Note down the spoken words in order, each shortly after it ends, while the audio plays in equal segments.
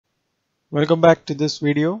Welcome back to this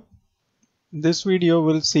video. In this video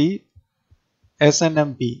we'll see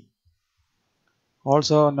SNMP,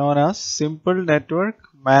 also known as Simple Network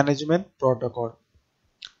Management Protocol.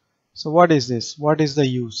 So what is this? What is the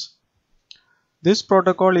use? This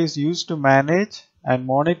protocol is used to manage and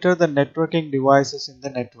monitor the networking devices in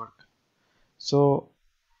the network. So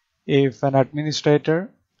if an administrator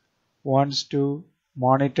wants to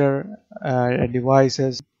monitor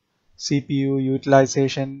devices, CPU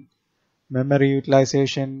utilization, memory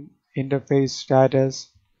utilization, interface status,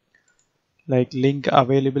 like link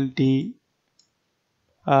availability,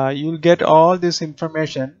 you'll get all this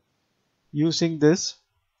information using this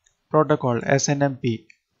protocol SNMP.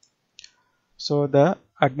 So the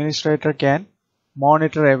administrator can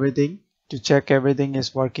monitor everything to check everything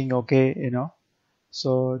is working okay,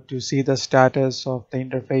 so to see the status of the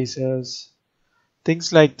interfaces,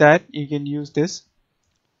 things like that. You can use this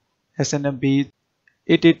SNMP.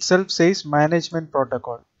 It itself says management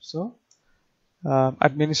protocol. So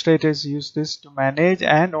administrators use this to manage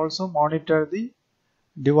and also monitor the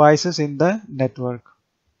devices in the network.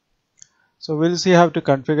 So we'll see how to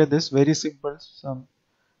configure this. Very simple, some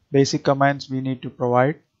basic commands we need to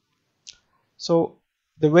provide. So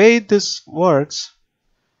the way this works,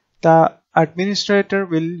 the administrator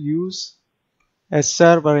will use a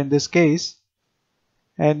server in this case,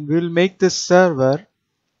 and we'll make this server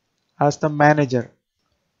as the manager.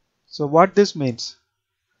 So what this means,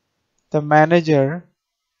 the manager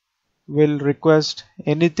will request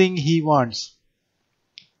anything he wants,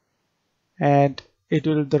 and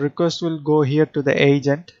the request will go here to the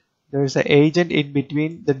agent. There is an agent in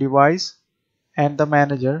between the device and the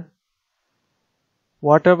manager.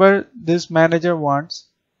 Whatever this manager wants,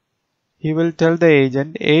 he will tell the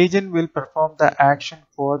agent. Agent will perform the action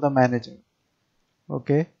for the manager.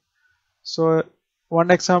 Okay, so one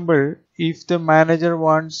example, if the manager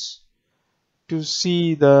wants to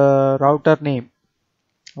see the router name,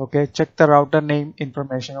 okay, check the router name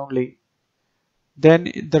information only, then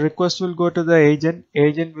the request will go to the agent.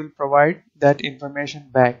 Agent will provide that information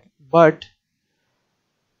back. But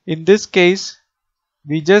in this case,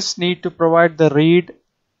 we just need to provide the read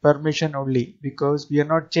permission only, because we are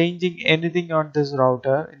not changing anything on this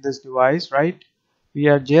router in this device, right? We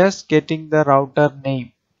are just getting the router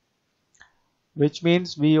name, which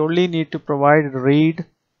means we only need to provide read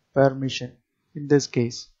permission in this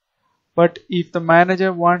case. But if the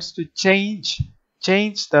manager wants to change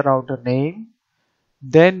the router name,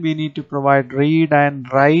 then we need to provide read and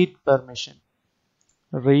write permission.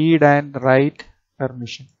 Read and write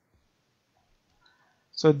permission.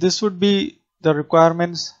 So this would be the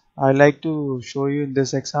requirements I like to show you in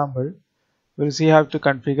this example. We'll see how to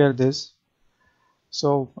configure this.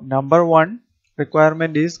 So number one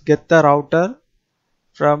requirement is get the router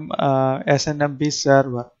from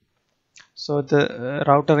SNMP-server. So the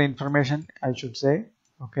router information, I should say.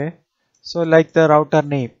 Okay, so like the router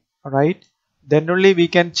name, right? Then only we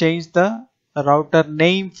can change the router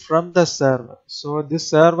name from the server. So this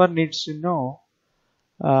server needs to know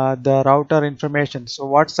the router information. So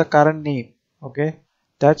what's the current name? Okay,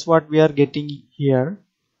 that's what we are getting here.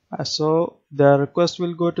 So the request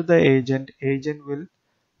will go to the agent. Agent will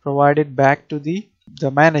provide it back to the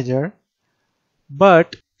manager.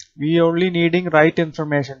 But we are only needing write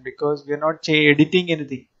information, because we are not editing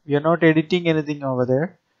anything. We are not editing anything over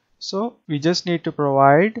there. So we just need to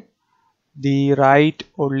provide the write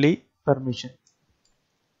only permission.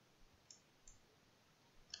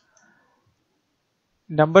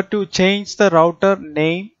 Number two, change the router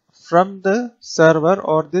name from the server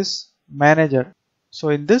or this manager. So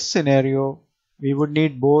in this scenario, we would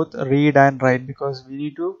need both read and write, because we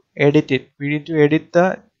need to edit it. We need to edit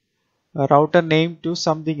the router name to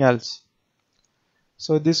something else.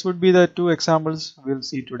 So this would be the two examples we'll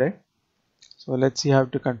see today. So let's see how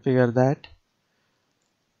to configure that.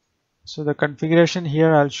 So the configuration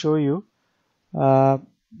here I'll show you.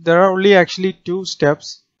 There are only actually two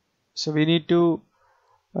steps. So we need to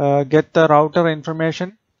get the router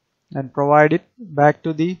information and provide it back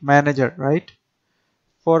to the manager, right?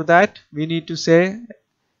 For that we need to say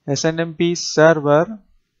SNMP-server,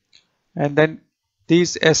 and then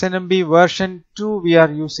this SNMP version 2 we are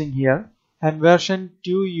using here, and version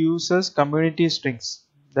 2 uses community strings.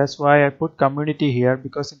 That's why I put community here,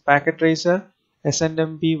 because in packet tracer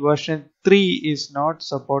SNMP version 3 is not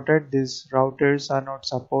supported. These routers are not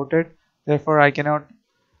supported, therefore I cannot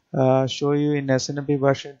show you in SNMP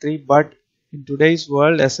version 3. But in today's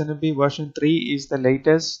world, SNMP version 3 is the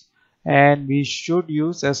latest, and we should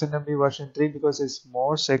use SNMP version 3 because it's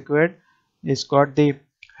more secured. It's got the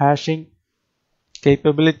hashing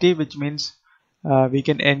capability, which means we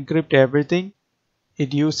can encrypt everything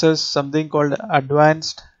It uses something called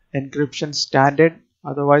Advanced Encryption Standard,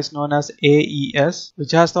 otherwise known as AES,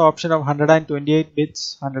 which has the option of 128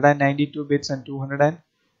 bits, 192 bits and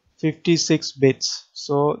 256 bits.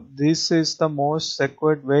 So this is the most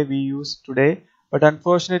secured way we use today, but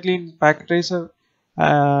unfortunately in packet tracer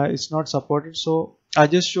it's not supported. So I'll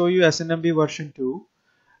just show you SNMP version 2,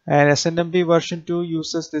 and SNMP version 2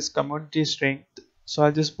 uses this community string. So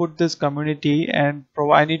I'll just put this community and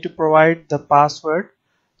I need to provide the password.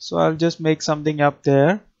 So I'll just make something up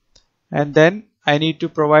there, and then I need to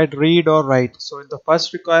provide read or write. So in the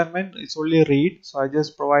first requirement it's only read, so I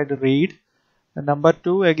just provide read. And number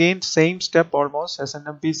 2, again same step almost,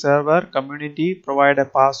 SNMP-server community, provide a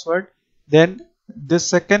password. Then this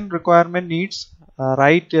second requirement needs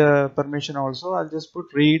write permission also. I'll just put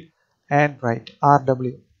read and write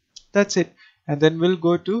RW. That's it. And then we'll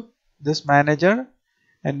go to this manager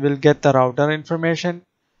and we'll get the router information.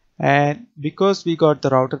 And because we got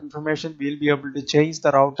the router information, we'll be able to change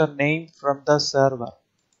the router name from the server.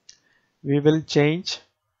 We will change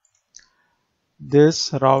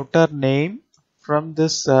this router name from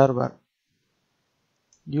this server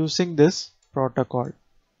using this protocol.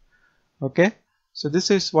 Okay, so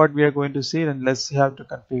this is what we are going to see, and let's have to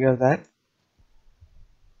configure that.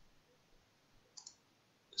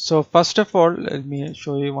 So first of all, let me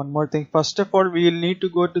show you one more thing. First of all, we will need to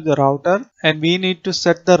go to the router and we need to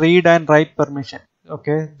set the read and write permission.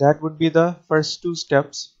 Okay, that would be the first 2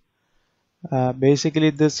 steps. Basically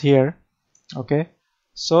this here. Okay,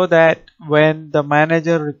 so that when the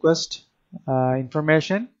manager requests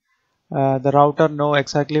information, the router know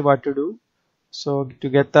exactly what to do. So to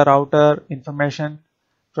get the router information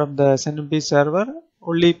from the SNMP server,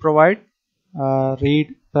 only provide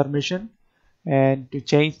read permission, and to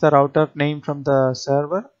change the router name from the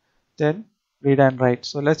server, then read and write.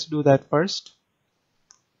 So let's do that first.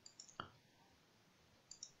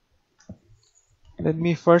 Let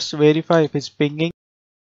me first verify if it's pinging.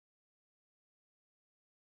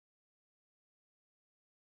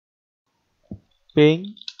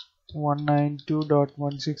 Ping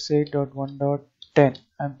 192.168.1.10.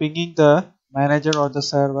 I'm pinging the manager or the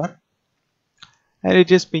server, and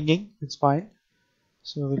it is pinging. It's fine.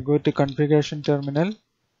 So we'll go to configuration terminal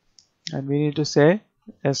and we need to say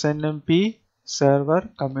SNMP server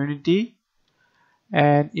community,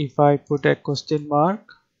 and if I put a question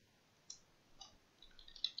mark,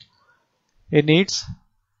 it needs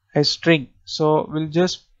a string. So we'll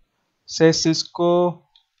just say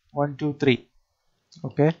CISCO123.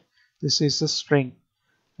 Okay, this is a string,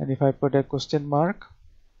 and if I put a question mark,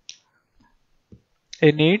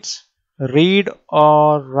 it needs read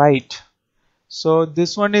or write. So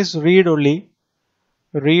this one is read only.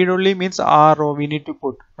 Read only means RO we need to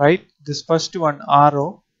put, right? This first one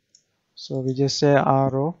RO. So we just say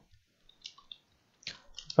RO.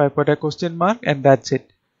 If I put a question mark, and that's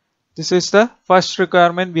it. This is the first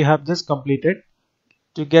requirement we have just completed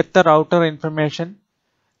to get the router information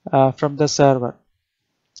from the server.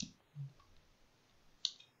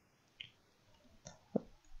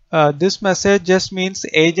 This message just means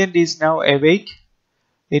agent is now awake.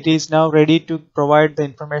 It is now ready to provide the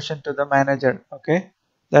information to the manager. Okay,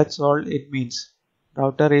 that's all it means.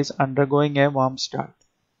 Router is undergoing a warm start.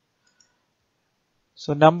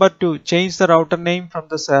 So number 2, change the router name from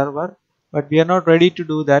the server, but we are not ready to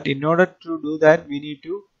do that. In order to do that, we need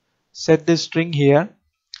to set this string here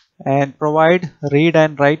and provide read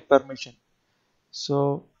and write permission.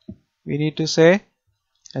 So we need to say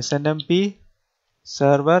SNMP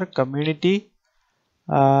server community.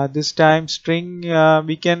 This time string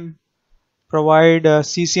we can provide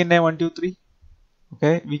CCNA 123.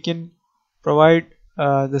 Okay, we can provide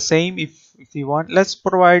the same if you want. Let's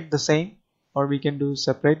provide the same, or we can do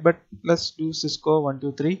separate, but let's do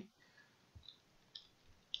CISCO123.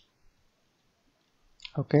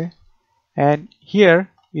 Okay, and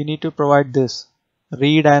here we need to provide this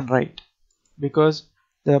read and write, because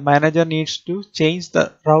the manager needs to change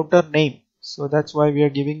the router name, so that's why we are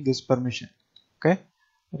giving this permission. Okay,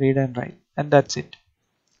 read and write, and that's it.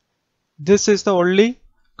 This is the only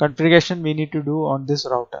configuration we need to do on this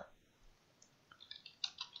router.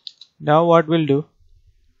 Now what we'll do,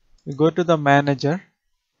 we go to the manager,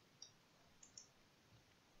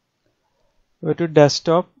 go to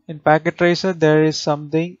desktop. In packet tracer there is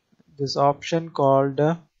something, this option called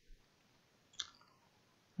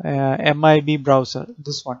MIB browser,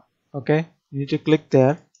 this one. Okay, you need to click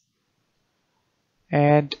there,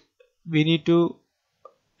 and we need to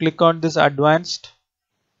click on this advanced,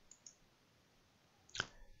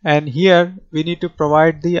 and here we need to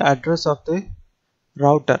provide the address of the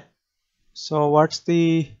router. So what's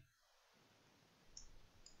the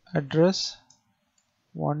address?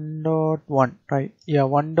 1.1, right? Yeah,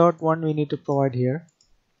 1.1 we need to provide here.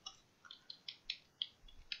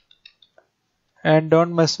 And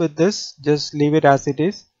don't mess with this, just leave it as it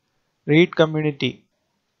is. Read community.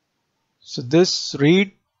 So this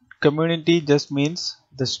read community just means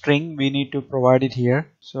the string we need to provide it here.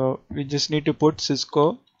 So we just need to put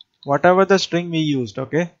Cisco, whatever the string we used,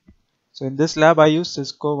 okay? So in this lab I use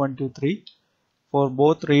CISCO123 for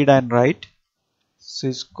both read and write.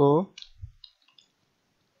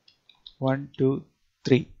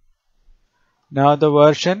 CISCO123. Now the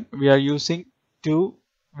version we are using 2.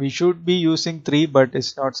 We should be using 3 but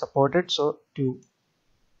it's not supported, so 2.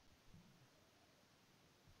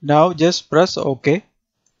 Now just press OK.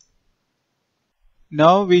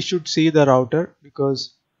 Now we should see the router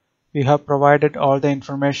because we have provided all the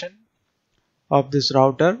information of this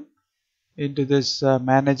router into this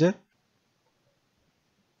manager.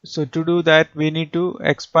 So to do that we need to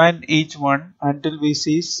expand each one until we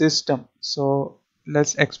see system. So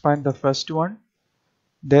let's expand the first one,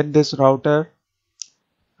 then this router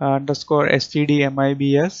underscore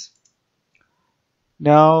stdmibs.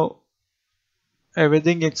 Now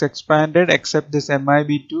everything is expanded except this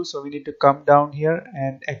MIB2, so we need to come down here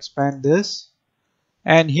and expand this,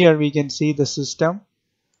 and here we can see the system,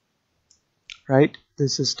 right? The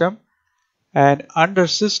system, and under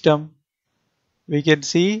system we can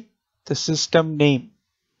see the system name.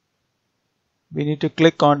 We need to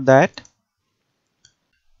click on that,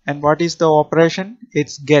 and what is the operation?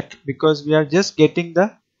 It's get, because we are just getting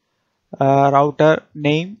the router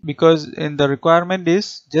name, because in the requirement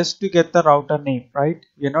is just to get the router name, right?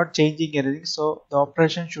 We are not changing anything, so the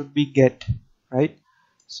operation should be get, right?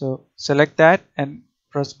 So select that and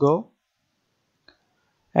press go,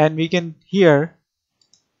 and we can here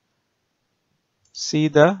see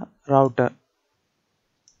the router.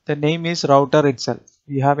 The name is router itself,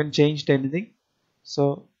 we haven't changed anything.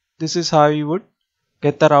 So this is how you would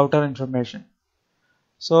get the router information.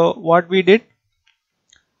 So what we did,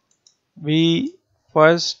 we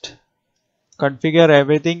first configure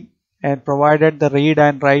everything and provided the read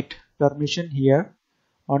and write permission here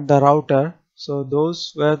on the router. So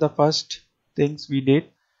those were the first things we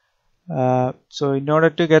did. So in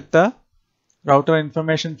order to get the router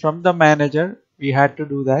information from the manager, we had to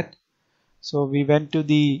do that. So we went to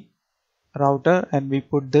the router and we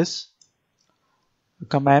put this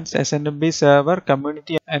commands SNMP-server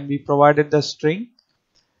community, and we provided the string,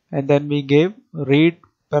 and then we gave read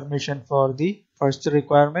permission for the first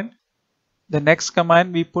requirement. The next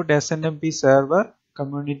command we put SNMP-server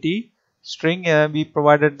community string, we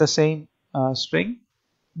provided the same string.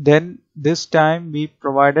 Then this time we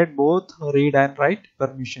provided both read and write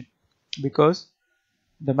permission because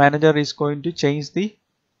the manager is going to change the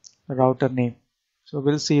router name. So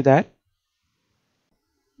we'll see that.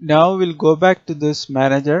 Now we'll go back to this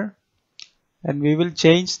manager and we will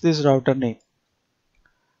change this router name.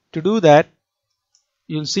 To do that,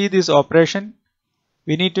 you'll see this operation.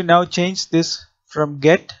 We need to now change this from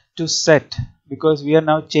get to set because we are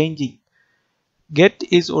now changing. Get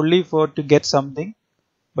is only for to get something,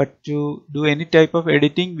 but to do any type of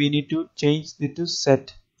editing we need to change it to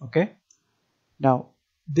set. Okay. Now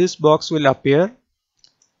this box will appear.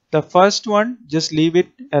 The first one, just leave it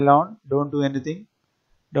alone, don't do anything,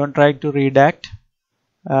 don't try to redact.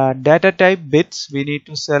 Data type bits, we need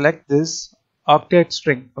to select this octet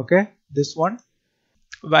string, okay, this one.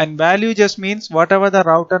 And value just means whatever the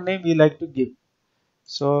router name we like to give.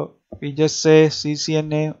 So we just say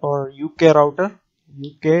CCNA or UK router,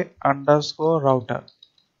 UK underscore router,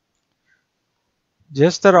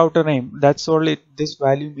 just the router name, that's all this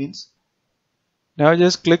value means. Now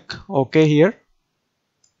just click OK here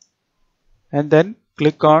and then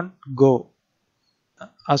click on go.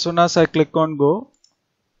 As soon as I click on go,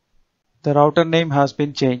 the router name has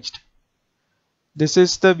been changed. This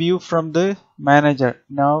is the view from the manager.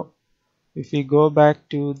 Now if we go back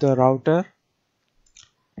to the router,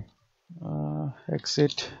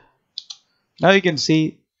 exit, now you can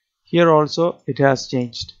see here also it has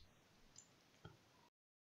changed.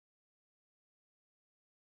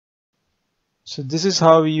 So this is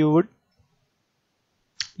how you would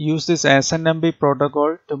use this SNMP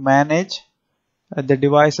protocol to manage the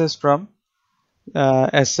devices from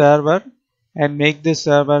a server and make this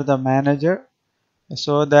server the manager,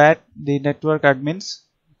 so that the network admins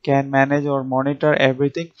can manage or monitor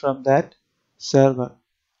everything from that server.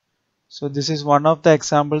 So this is one of the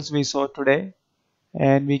examples we saw today,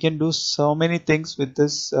 and we can do so many things with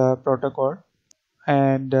this protocol,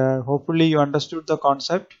 and hopefully you understood the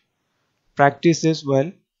concept. Practice this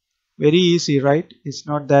well. Very easy, right? It's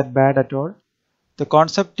not that bad at all. The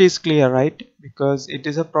concept is clear, right? Because it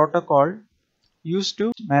is a protocol used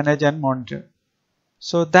to manage and monitor.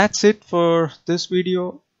 So that's it for this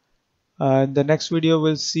video. In the next video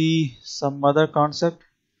we'll see some other concept.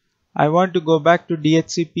 I want to go back to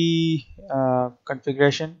DHCP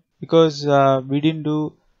configuration because we didn't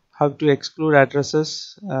do how to exclude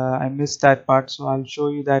addresses. I missed that part, so I'll show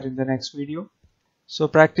you that in the next video. So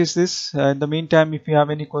practice this. In the meantime, if you have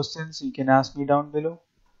any questions, you can ask me down below.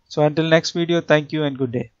 So until next video, thank you and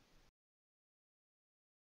good day.